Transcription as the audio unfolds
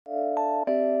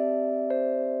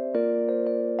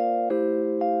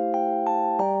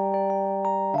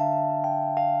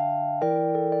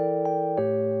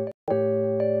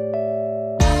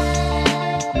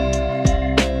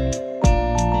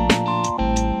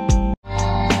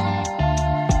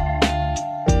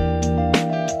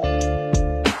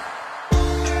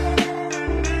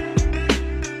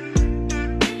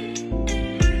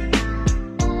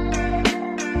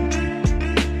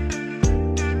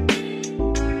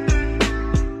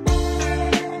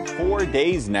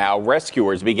days now,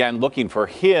 rescuers began looking for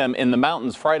him in the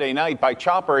mountains Friday night by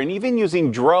chopper and even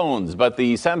using drones. But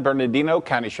the San Bernardino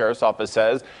County Sheriff's Office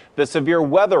says the severe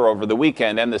weather over the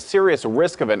weekend and the serious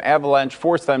risk of an avalanche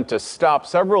forced them to stop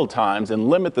several times and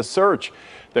limit the search.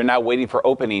 They're now waiting for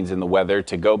openings in the weather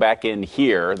to go back in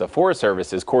here. The Forest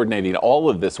Service is coordinating all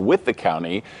of this with the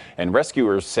county, and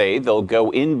rescuers say they'll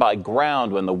go in by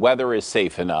ground when the weather is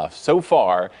safe enough. So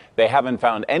far, they haven't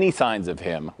found any signs of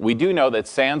him. We do know that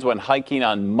Sands went hiking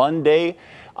on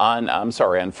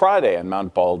Friday on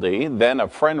Mount Baldy. Then a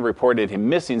friend reported him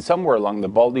missing somewhere along the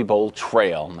Baldy Bowl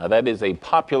Trail. Now, that is a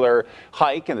popular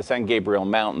hike in the San Gabriel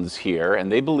Mountains here,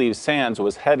 and they believe Sands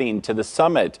was heading to the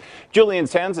summit. Julian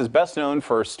Sands is best known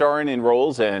for starring in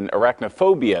roles in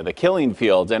Arachnophobia, The Killing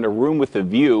Fields, and A Room with a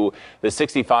View. The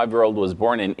 65-year-old was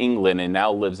born in England and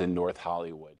now lives in North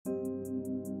Hollywood.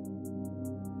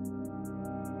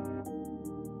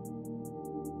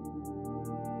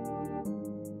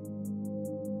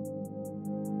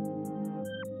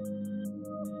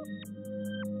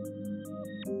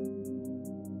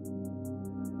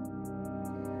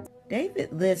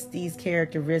 David lists these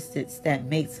characteristics that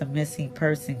makes a missing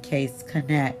person case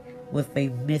connect with a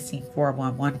missing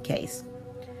 411 case.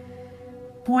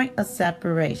 Point of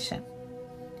separation.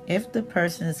 If the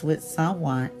person is with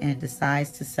someone and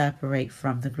decides to separate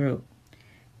from the group.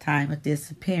 Time of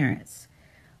disappearance.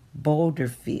 Boulder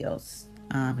fields.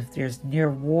 If there's near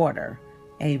water.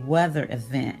 A weather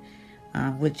event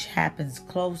which happens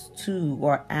close to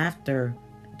or after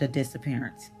the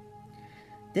disappearance.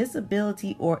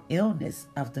 Disability or illness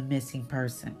of the missing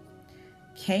person.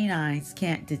 Canines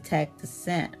can't detect the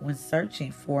scent when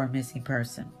searching for a missing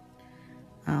person.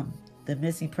 The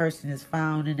missing person is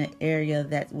found in an area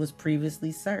that was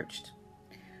previously searched.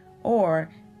 Or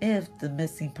if the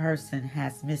missing person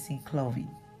has missing clothing.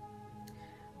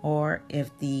 Or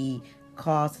if the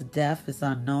cause of death is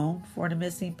unknown for the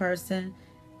missing person.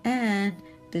 And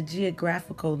the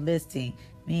geographical listing,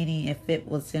 meaning if it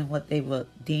was in what they would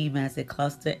deem as a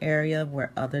cluster area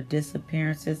where other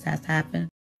disappearances has happened.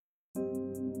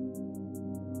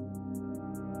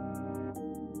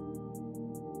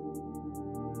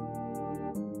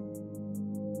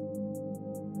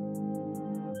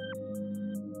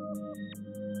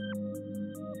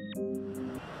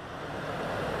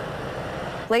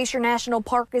 Glacier National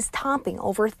Park is topping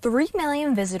over 3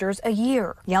 million visitors a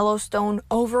year. Yellowstone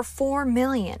over 4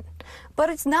 million. But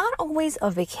it's not always a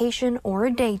vacation or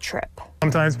a day trip.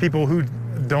 Sometimes people who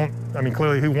don't,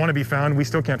 clearly who want to be found, we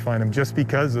still can't find them just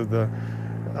because of the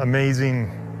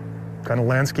amazing kind of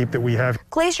landscape that we have.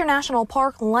 Glacier National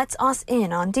Park lets us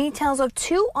in on details of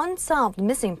 2 unsolved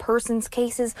missing persons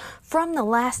cases from the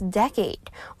last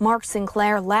decade. Mark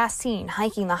Sinclair last seen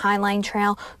hiking the Highline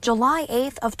Trail July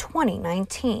 8th of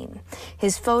 2019.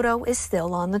 His photo is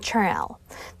still on the trail.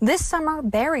 This summer,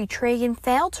 Barry Tragan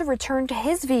failed to return to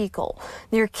his vehicle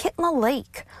near Kitla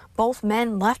Lake. Both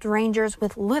men left rangers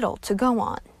with little to go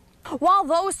on. While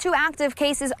those 2 active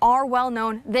cases are well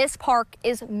known, this park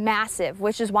is massive,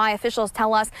 which is why officials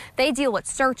tell us they deal with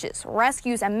searches,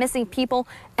 rescues, and missing people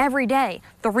every day.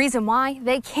 The reason why,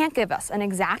 they can't give us an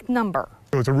exact number.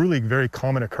 It's a really very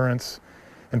common occurrence,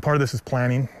 and part of this is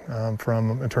planning in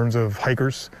terms of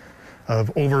hikers, of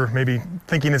maybe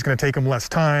thinking it's going to take them less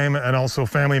time, and also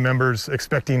family members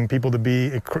expecting people to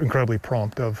be incredibly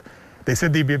prompt. They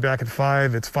said they'd be back at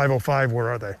 5, it's 5:05, where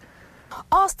are they?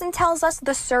 Austin tells us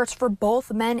the search for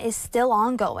both men is still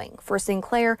ongoing. For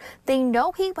Sinclair, they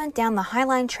know he went down the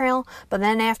Highline Trail, but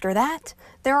then after that,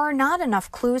 there are not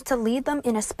enough clues to lead them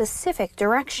in a specific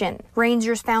direction.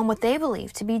 Rangers found what they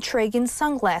believe to be Tragan's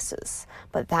sunglasses,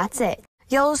 but that's it.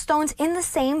 Yellowstone's in the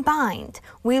same bind.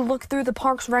 We looked through the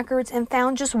park's records and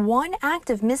found just 1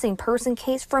 active missing person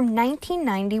case from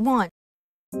 1991.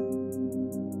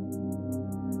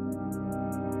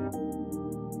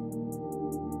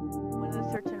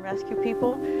 Rescue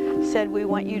people said, we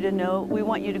want you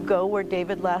to go where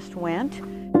David last went.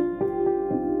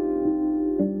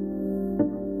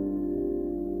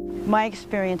 My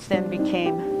experience then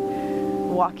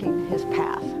became walking his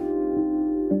path.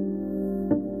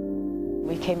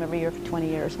 We came every year for 20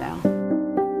 years now.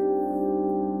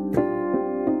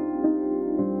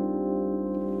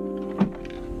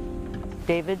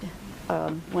 David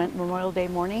went Memorial Day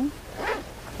morning,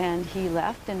 and he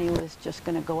left, and he was just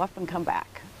going to go up and come back.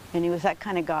 And he was that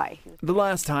kind of guy. The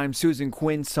last time Susan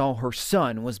Quinn saw her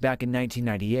son was back in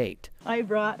 1998. I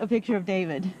brought a picture of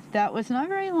David. That was not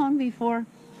very long before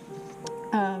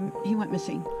he went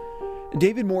missing.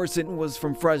 David Morrison was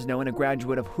from Fresno and a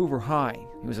graduate of Hoover High.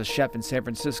 He was a chef in San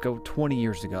Francisco 20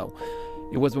 years ago.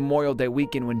 It was Memorial Day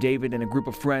weekend when David and a group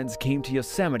of friends came to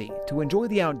Yosemite to enjoy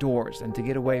the outdoors and to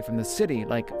get away from the city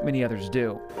like many others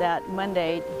do. That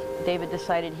Monday, David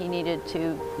decided he needed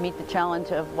to meet the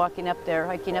challenge of walking up there,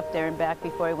 hiking up there and back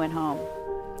before he went home.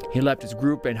 He left his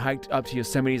group and hiked up to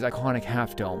Yosemite's iconic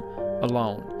Half Dome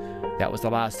alone. That was the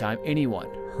last time anyone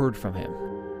heard from him.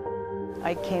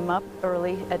 I came up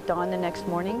early at dawn the next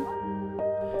morning.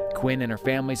 Quinn and her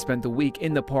family spent the week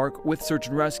in the park with search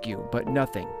and rescue, but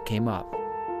nothing came up.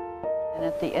 And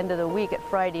at the end of the week, at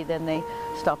Friday, then they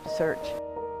stopped the search.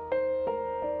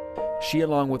 She,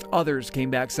 along with others, came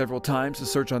back several times to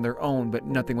search on their own, but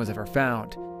nothing was ever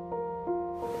found.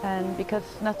 And because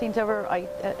nothing's ever,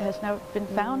 has never been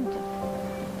found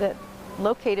that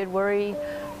located where he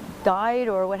died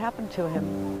or what happened to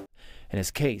him. And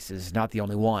his case is not the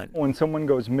only one. When someone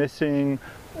goes missing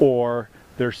or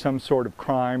there's some sort of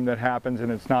crime that happens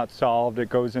and it's not solved, it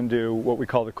goes into what we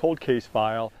call the cold case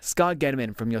file. Scott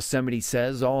Getman from Yosemite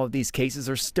says all of these cases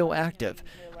are still active,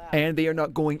 and they are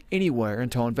not going anywhere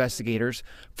until investigators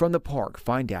from the park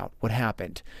find out what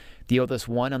happened. The oldest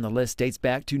one on the list dates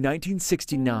back to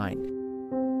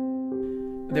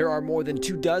 1969. There are more than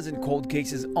 24 cold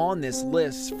cases on this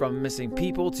list, from missing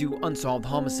people to unsolved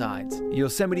homicides.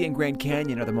 Yosemite and Grand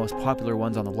Canyon are the most popular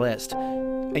ones on the list.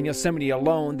 In Yosemite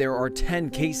alone, there are 10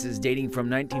 cases dating from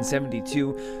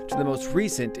 1972 to the most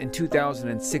recent in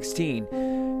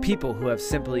 2016, people who have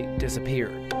simply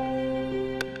disappeared.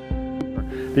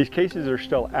 These cases are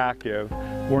still active.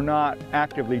 We're not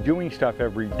actively doing stuff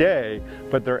every day,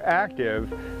 but they're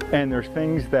active, and there's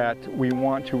things that we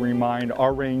want to remind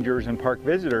our rangers and park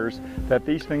visitors that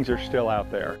these things are still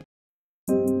out there.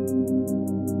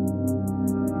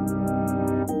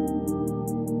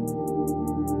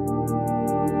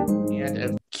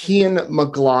 Kian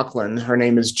McLaughlin. Her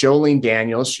name is Jolene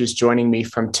Daniels. She's joining me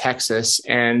from Texas.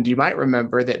 And you might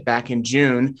remember that back in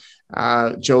June,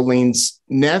 Jolene's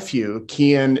nephew,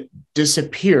 Kian,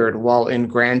 disappeared while in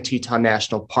Grand Teton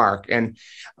National Park. And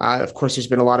of course, there's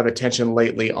been a lot of attention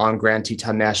lately on Grand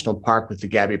Teton National Park with the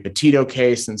Gabby Petito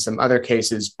case and some other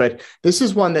cases. But this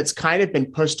is one that's kind of been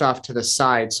pushed off to the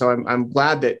side. So I'm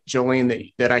glad that,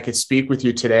 Jolene, that I could speak with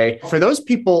you today. For those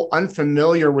people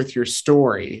unfamiliar with your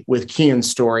story, with Kian's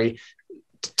story,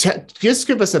 just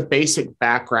give us a basic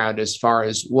background as far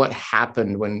as what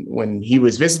happened when he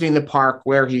was visiting the park,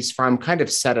 where he's from, kind of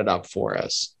set it up for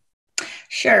us.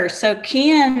 Sure. So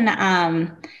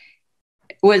Kian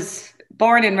was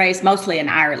born and raised mostly in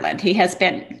Ireland. He has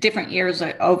spent different years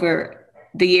over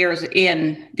the years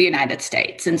in the United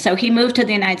States. And so he moved to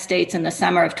the United States in the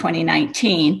summer of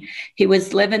 2019. He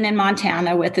was living in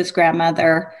Montana with his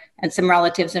grandmother and some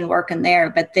relatives and working there.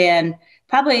 But then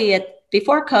probably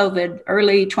before COVID,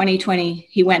 early 2020,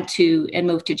 he went to and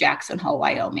moved to Jackson Hole,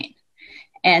 Wyoming.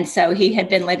 And so he had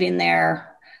been living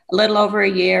there a little over a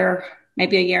year,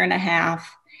 maybe a year and a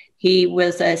half. He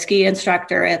was a ski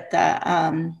instructor at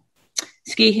the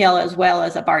ski hill, as well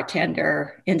as a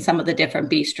bartender in some of the different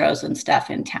bistros and stuff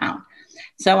in town.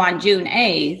 So on June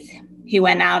 8th, he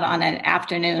went out on an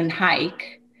afternoon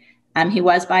hike. He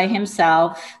was by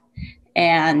himself,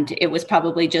 and it was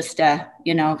probably just a,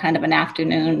 kind of an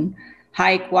afternoon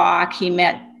hike, walk. He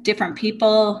met different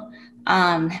people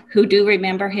who do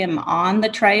remember him on the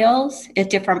trails at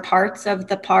different parts of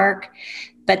the park.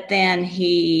 But then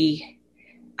he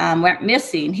went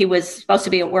missing. He was supposed to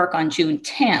be at work on June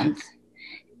 10th,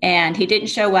 and he didn't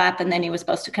show up. And then he was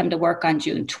supposed to come to work on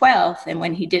June 12th. And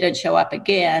when he didn't show up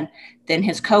again, then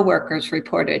his coworkers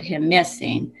reported him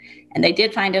missing. And they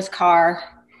did find his car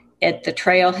at the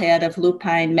trailhead of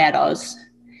Lupine Meadows,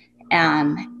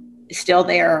 still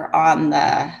there on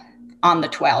the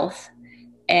 12th.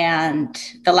 And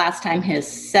the last time his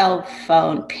cell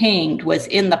phone pinged was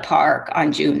in the park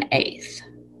on June 8th.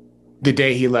 The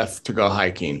day he left to go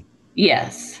hiking.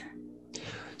 Yes.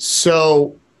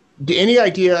 So any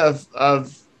idea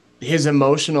of his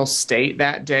emotional state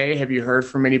that day? Have you heard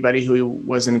from anybody who he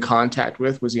was in contact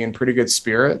with? Was he in pretty good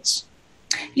spirits?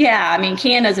 Yeah, I mean,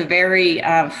 Kian is a very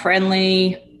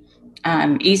friendly,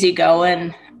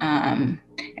 easygoing,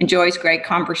 enjoys great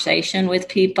conversation with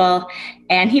people.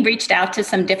 And he reached out to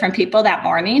some different people that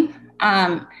morning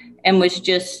and was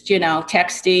just,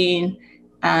 texting.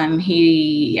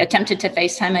 He attempted to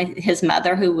FaceTime his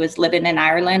mother, who was living in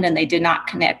Ireland, and they did not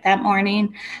connect that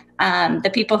morning.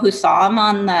 The people who saw him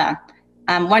on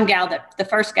the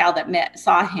first gal that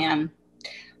saw him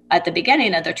at the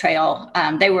beginning of the trail,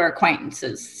 they were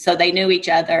acquaintances. So they knew each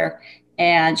other,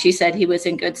 and she said he was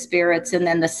in good spirits. And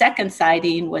then the second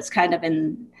sighting was kind of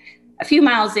in a few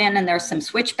miles in, and there's some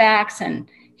switchbacks, and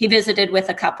he visited with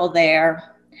a couple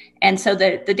there. And so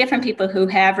the different people who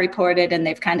have reported, and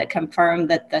they've kind of confirmed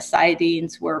that the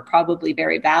sightings were probably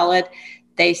very valid,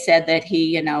 they said that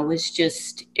he, was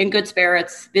just in good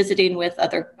spirits, visiting with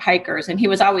other hikers, and he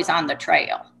was always on the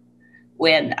trail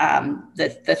when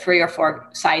the 3 or 4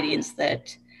 sightings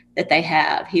that they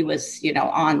have, he was,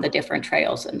 on the different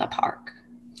trails in the park.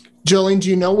 Jolene, do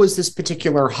you know, was this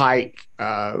particular hike,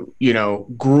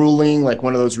 grueling, like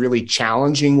one of those really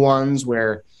challenging ones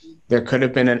where there could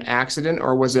have been an accident,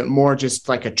 or was it more just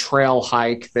like a trail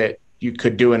hike that you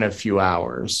could do in a few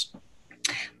hours?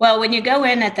 Well, when you go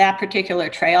in at that particular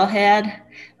trailhead,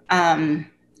 and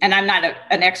I'm not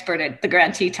an expert at the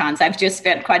Grand Tetons, I've just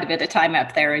spent quite a bit of time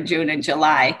up there in June and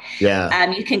July.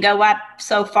 Yeah. You can go up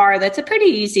so far. That's a pretty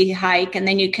easy hike. And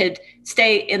then you could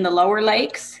stay in the lower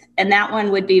lakes. And that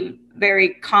one would be very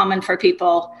common for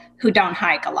people who don't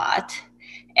hike a lot.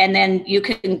 And then you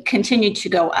can continue to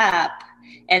go up.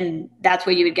 And that's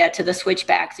where you would get to the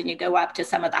switchbacks, and you go up to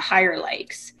some of the higher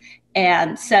lakes.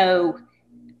 And so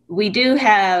we do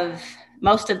have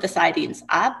most of the sightings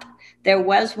up. There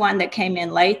was one that came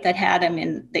in late that had him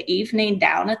in the evening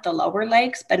down at the lower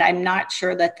lakes, but I'm not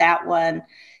sure that one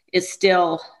is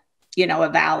still, a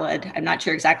valid. I'm not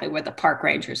sure exactly where the park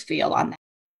rangers feel on that.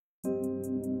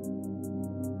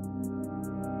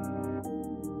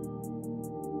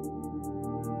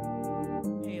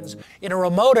 In a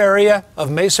remote area of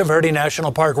Mesa Verde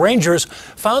National Park, rangers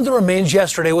found the remains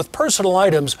yesterday with personal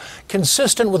items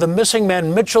consistent with a missing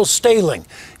man, Mitchell Staling.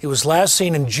 He was last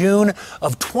seen in June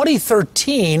of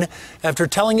 2013 after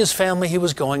telling his family he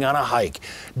was going on a hike.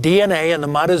 DNA and the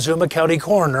Montezuma County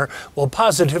coroner will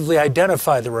positively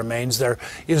identify the remains. There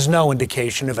is no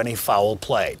indication of any foul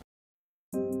play.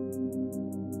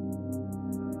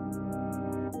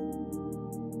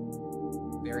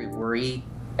 Very worried.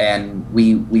 And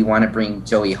we want to bring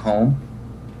Joey home.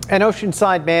 An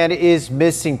Oceanside man is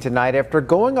missing tonight after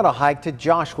going on a hike to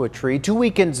Joshua Tree 2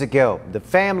 weekends ago. The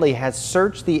family has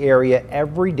searched the area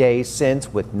every day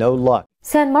since with no luck.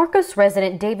 San Marcos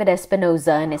resident David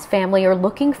Espinoza and his family are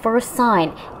looking for a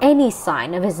sign, any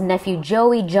sign of his nephew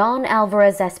Joey John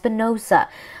Alvarez Espinoza.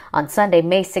 On Sunday,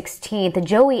 May 16th,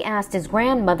 Joey asked his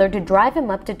grandmother to drive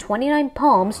him up to 29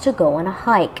 Palms to go on a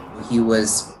hike. He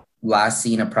was last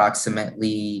seen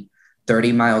approximately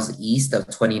 30 miles east of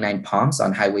 29 Palms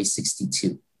on Highway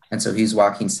 62. And so he's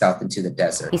walking south into the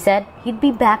desert. He said he'd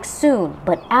be back soon,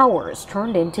 but hours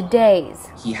turned into days.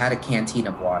 He had a canteen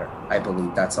of water. I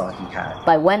believe that's all he had.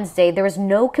 By Wednesday, there was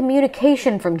no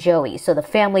communication from Joey, so the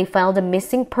family filed a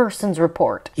missing persons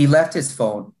report. He left his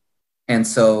phone. And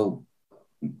so...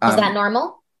 Is that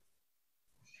normal?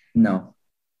 No.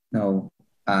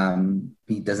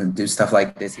 He doesn't do stuff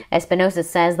like this. Espinoza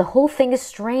says the whole thing is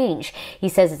strange. He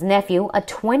says his nephew, a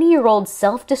 20-year-old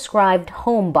self-described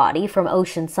homebody from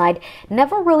Oceanside,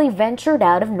 never really ventured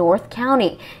out of North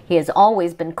County. He has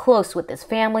always been close with his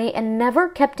family and never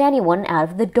kept anyone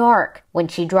out of the dark. When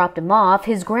she dropped him off,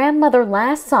 his grandmother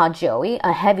last saw Joey,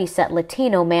 a heavy-set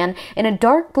Latino man, in a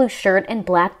dark blue shirt and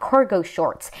black cargo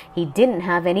shorts. He didn't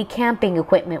have any camping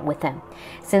equipment with him.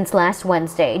 Since last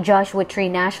Wednesday, Joshua Tree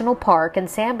National Park and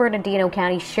San Bernardino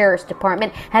County Sheriff's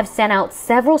Department have sent out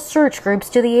several search groups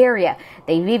to the area.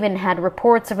 They've even had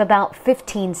reports of about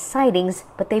 15 sightings,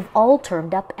 but they've all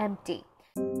turned up empty.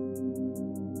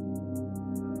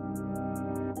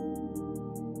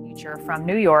 From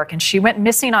New York, and she went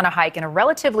missing on a hike in a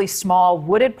relatively small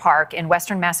wooded park in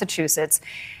western Massachusetts,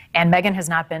 and Megan has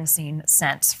not been seen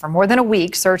since. For more than a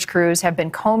week, search crews have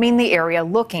been combing the area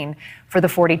looking for the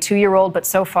 42-year-old, but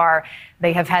so far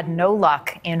they have had no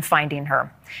luck in finding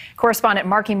her. Correspondent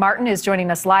Marky Martin is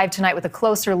joining us live tonight with a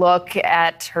closer look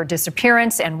at her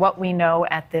disappearance and what we know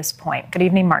at this point. Good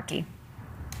evening, Marky.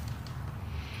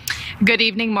 Good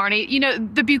evening, Marnie. You know,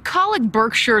 the bucolic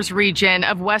Berkshires region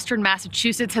of western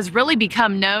Massachusetts has really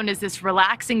become known as this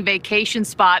relaxing vacation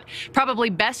spot,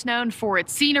 probably best known for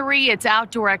its scenery, its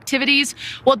outdoor activities.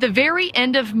 Well, at the very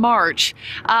end of March,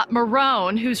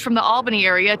 Marone, who's from the Albany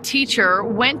area, teacher,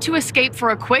 went to escape for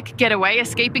a quick getaway,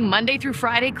 escaping Monday through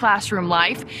Friday classroom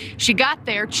life. She got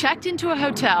there, checked into a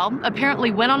hotel, apparently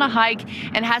went on a hike,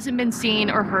 and hasn't been seen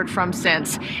or heard from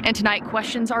since. And tonight,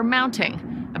 questions are mounting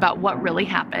about what really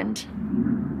happened.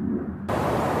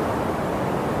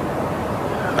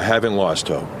 I haven't lost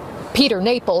hope. Peter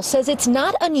Naples says it's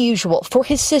not unusual for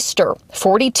his sister,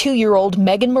 42-year-old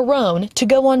Megan Marone, to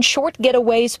go on short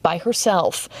getaways by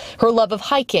herself. Her love of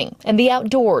hiking and the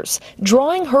outdoors,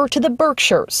 drawing her to the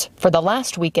Berkshires for the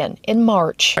last weekend in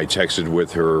March. I texted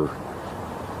with her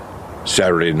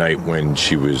Saturday night when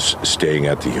she was staying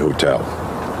at the hotel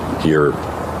here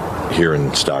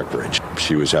in Stockbridge.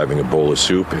 She was having a bowl of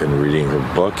soup and reading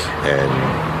her book, and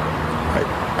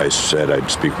I said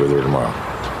I'd speak with her tomorrow,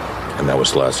 and that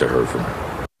was the last I heard from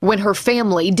her. When her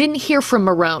family didn't hear from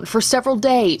Marone for several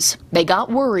days, they got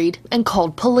worried and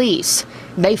called police.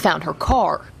 They found her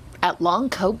car at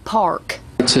Longcoat Park.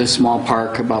 It's a small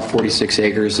park, about 46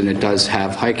 acres, and it does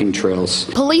have hiking trails.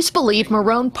 Police believe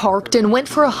Marone parked and went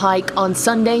for a hike on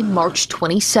Sunday, March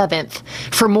 27th.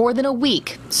 For more than a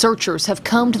week, searchers have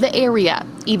combed the area,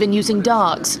 even using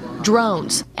dogs,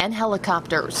 drones, and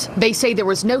helicopters. They say there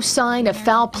was no sign of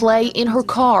foul play in her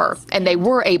car, and they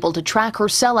were able to track her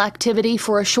cell activity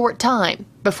for a short time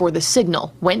before the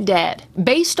signal went dead.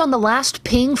 Based on the last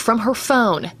ping from her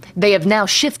phone, they have now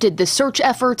shifted the search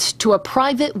efforts to a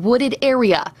private wooded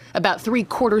area about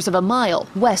 3/4 of a mile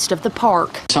west of the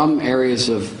park. Some areas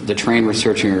of the terrain we're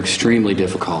searching are extremely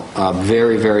difficult,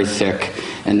 very, very thick,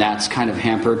 and that's kind of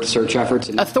hampered search efforts.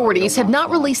 Authorities have not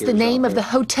released the name of the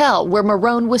hotel where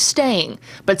Marone was staying,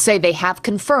 but say they have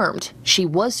confirmed she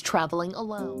was traveling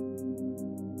alone.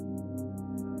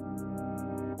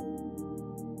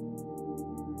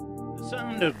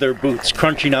 Sound of their boots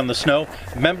crunching on the snow,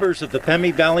 members of the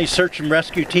Pemi Valley Search and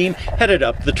Rescue Team headed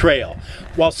up the trail.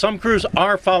 While some crews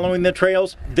are following the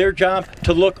trails, their job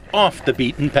to look off the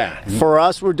beaten path. For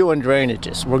us, we're doing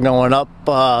drainages. We're going up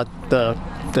the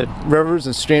rivers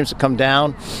and streams that come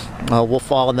down. We'll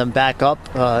follow them back up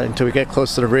until we get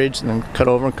close to the ridge and then cut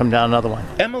over and come down another one.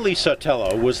 Emily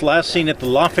Sotelo was last seen at the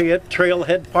Lafayette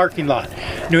Trailhead parking lot.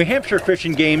 New Hampshire Fish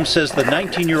and Game says the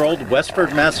 19-year-old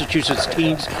Westford, Massachusetts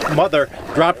teen's mother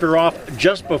dropped her off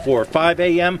just before 5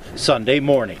 a.m. Sunday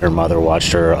morning. Her mother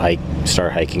watched her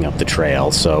start hiking up the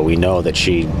trail, so we know that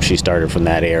she started from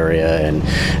that area, and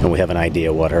we have an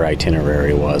idea what her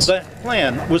itinerary was. The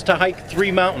plan was to hike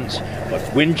 3 mountains,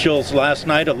 but wind chills last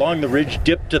night along the ridge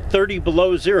dipped to 30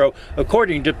 below zero,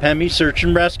 according to Pemi Search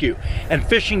and Rescue. And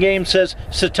Fish and Game says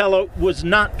Sotelo was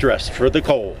not dressed for the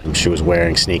cold. She was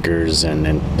wearing sneakers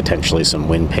and potentially some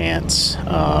wind pants,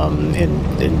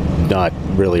 and not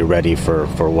really ready for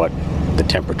what the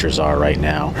temperatures are right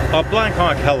now. A Black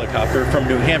Hawk helicopter from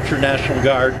New Hampshire National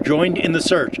Guard joined in the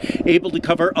search, able to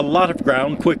cover a lot of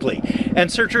ground quickly. And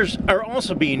searchers are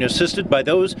also being assisted by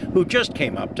those who just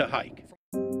came up to hike.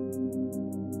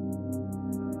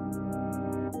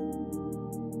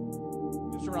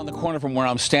 Around the corner from where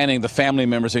I'm standing, the family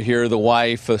members are here, the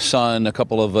wife, a son, a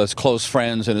couple of his close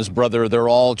friends, and his brother. They're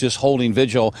all just holding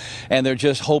vigil, and they're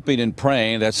just hoping and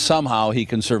praying that somehow he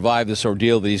can survive this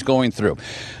ordeal that he's going through.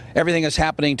 Everything is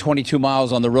happening 22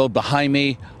 miles on the road behind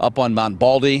me, up on Mount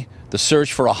Baldy. The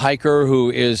search for a hiker who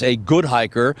is a good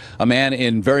hiker, a man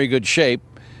in very good shape,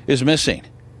 is missing.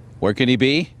 Where can he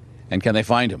be, and can they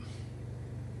find him?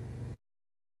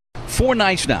 4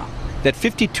 nights now that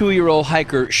 52-year-old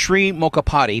hiker Sri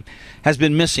Mokapati has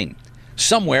been missing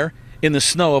somewhere in the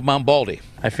snow of Mount Baldy.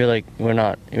 I feel like we're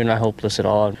not hopeless at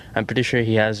all. I'm pretty sure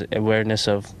he has awareness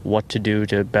of what to do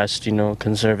to best,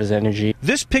 conserve his energy.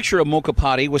 This picture of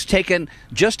Mokapati was taken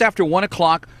just after 1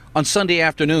 o'clock on Sunday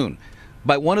afternoon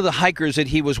by one of the hikers that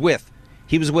he was with.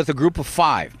 He was with a group of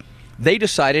 5. They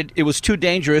decided it was too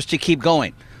dangerous to keep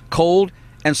going. Cold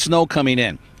and snow coming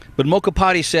in. But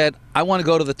Mokapati said, I want to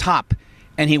go to the top.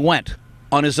 And he went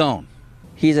on his own.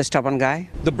 He's a stubborn guy.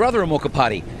 The brother of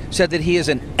Mokapati said that he is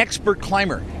an expert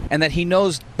climber and that he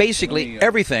knows basically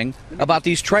everything about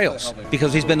these trails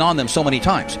because he's been on them so many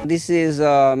times. This is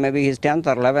maybe his 10th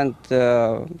or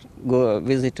 11th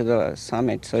visit to the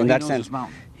summit. So in that sense,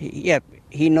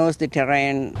 he knows the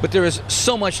terrain. But there is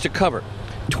so much to cover.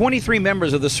 23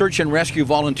 members of the Search and Rescue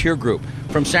Volunteer Group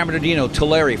from San Bernardino,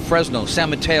 Tulare, Fresno, San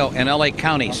Mateo, and LA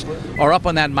counties are up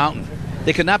on that mountain.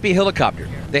 They could not be helicoptered.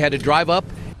 They had to drive up.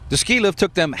 The ski lift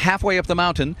took them halfway up the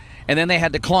mountain, and then they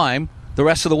had to climb the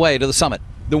rest of the way to the summit.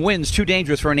 The wind's too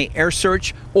dangerous for any air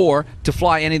search or to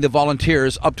fly any of the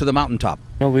volunteers up to the mountaintop.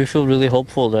 We feel really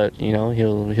hopeful that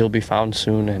he'll be found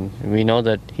soon, and we know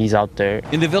that he's out there.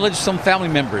 In the village, some family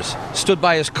members stood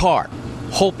by his car,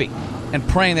 hoping and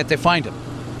praying that they find him.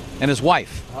 And his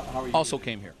wife also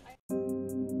came here.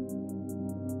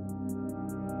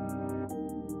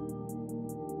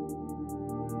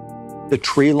 The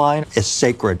tree line is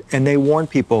sacred, and they warn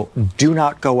people, do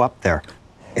not go up there.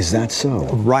 Is that so?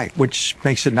 Right, which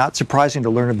makes it not surprising to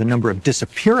learn of the number of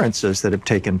disappearances that have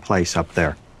taken place up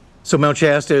there. So Mount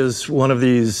Shasta is one of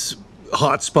these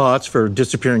hot spots for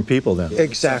disappearing people then?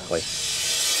 Exactly.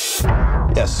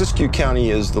 Yes, Siskiyou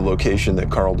County is the location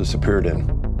that Carl disappeared in.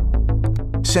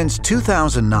 Since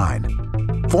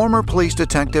 2009, former police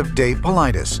detective Dave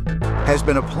Politis has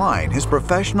been applying his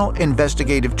professional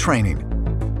investigative training,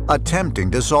 attempting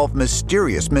to solve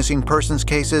mysterious missing persons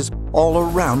cases all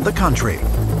around the country.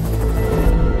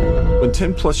 In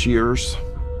 10 plus years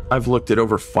I've looked at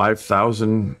over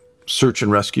 5,000 search and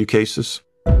rescue cases,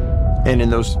 and in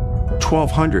those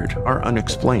 1,200 are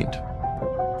unexplained.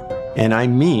 And I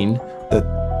mean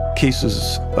that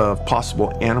cases of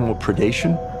possible animal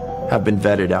predation have been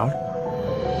vetted out.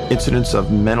 Incidents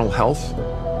of mental health,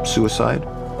 suicide,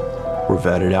 were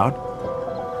vetted out.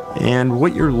 And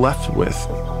what you're left with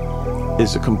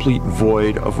is a complete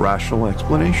void of rational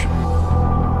explanation.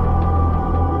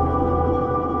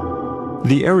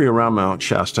 The area around Mount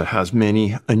Shasta has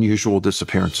many unusual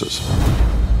disappearances.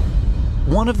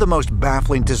 One of the most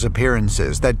baffling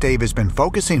disappearances that Dave has been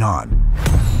focusing on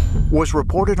was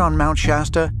reported on Mount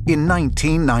Shasta in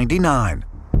 1999.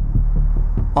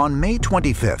 On May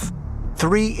 25th,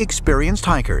 3 experienced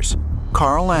hikers,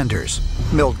 Carl Anders,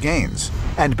 Milt Gaines,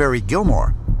 and Barry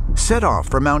Gilmore, set off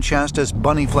from Mount Shasta's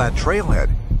Bunny Flat trailhead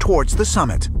towards the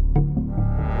summit.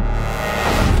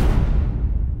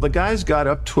 The guys got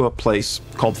up to a place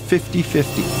called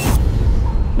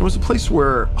 50/50. It was a place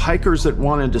where hikers that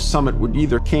wanted to summit would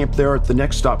either camp there at the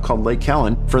next stop called Lake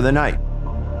Helen for the night.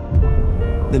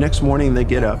 The next morning they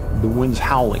get up, the wind's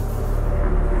howling.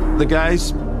 The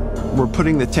guys were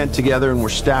putting the tent together and were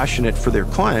stashing it for their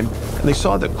climb, and they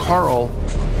saw that Carl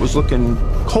was looking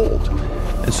cold.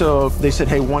 And so they said,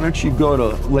 hey, why don't you go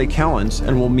to Lake Helen's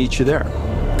and we'll meet you there.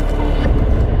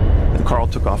 And Carl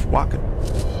took off walking.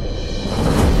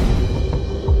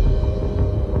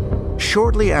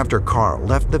 Shortly after Carl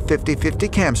left the 50/50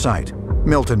 campsite,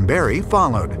 Milt and Barry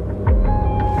followed.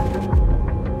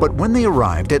 But when they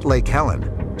arrived at Lake Helen,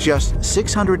 just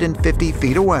 650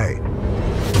 feet away,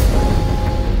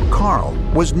 Carl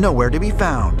was nowhere to be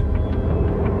found.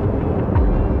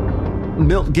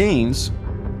 Milt Gaines,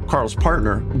 Carl's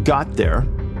partner, got there,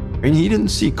 and he didn't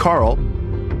see Carl,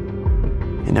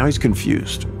 and now he's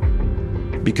confused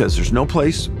because there's no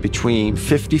place between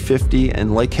 50/50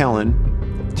 and Lake Helen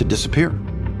to disappear.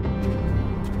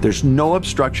 There's no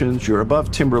obstructions, you're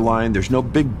above timberline, there's no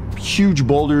big, huge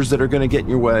boulders that are gonna get in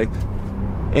your way,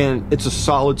 and it's a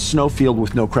solid snowfield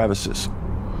with no crevices.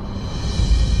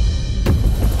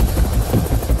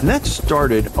 And that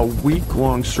started a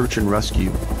week-long search and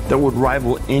rescue that would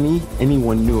rival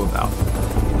anyone knew about.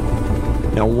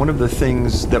 Now, one of the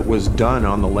things that was done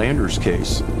on the Landers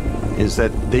case is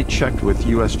that they checked with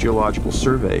U.S. Geological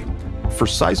Survey for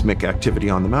seismic activity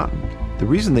on the mountain. The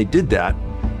reason they did that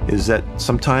is that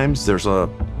sometimes there's an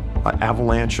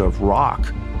avalanche of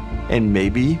rock, and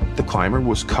maybe the climber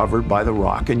was covered by the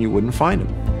rock and you wouldn't find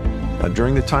him.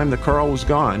 During the time that Carl was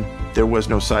gone, there was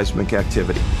no seismic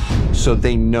activity. So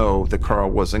they know that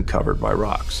Carl wasn't covered by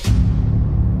rocks.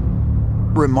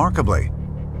 Remarkably,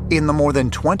 in the more than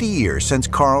 20 years since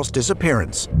Carl's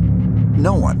disappearance,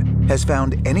 no one has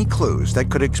found any clues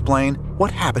that could explain what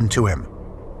happened to him.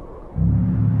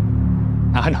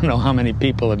 I don't know how many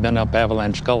people have been up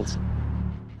Avalanche Gulch,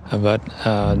 but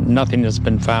nothing has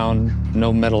been found.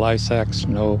 No metal ice axe,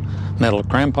 no metal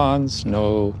crampons,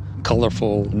 no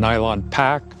colorful nylon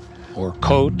pack or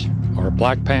coat or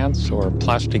black pants or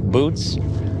plastic boots,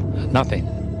 nothing.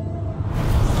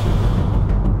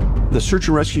 The search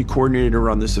and rescue coordinator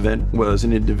on this event was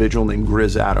an individual named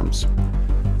Grizz Adams.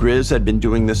 Grizz had been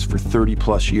doing this for 30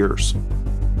 plus years.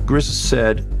 Grizz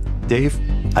said, Dave,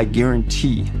 I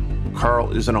guarantee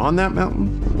Carl isn't on that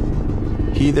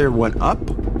mountain. He either went up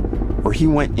or he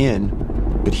went in,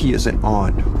 but he isn't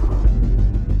on.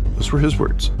 Those were his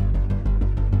words.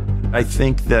 I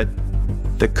think that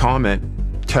the comment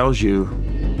tells you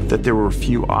that there were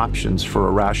few options for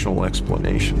a rational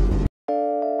explanation.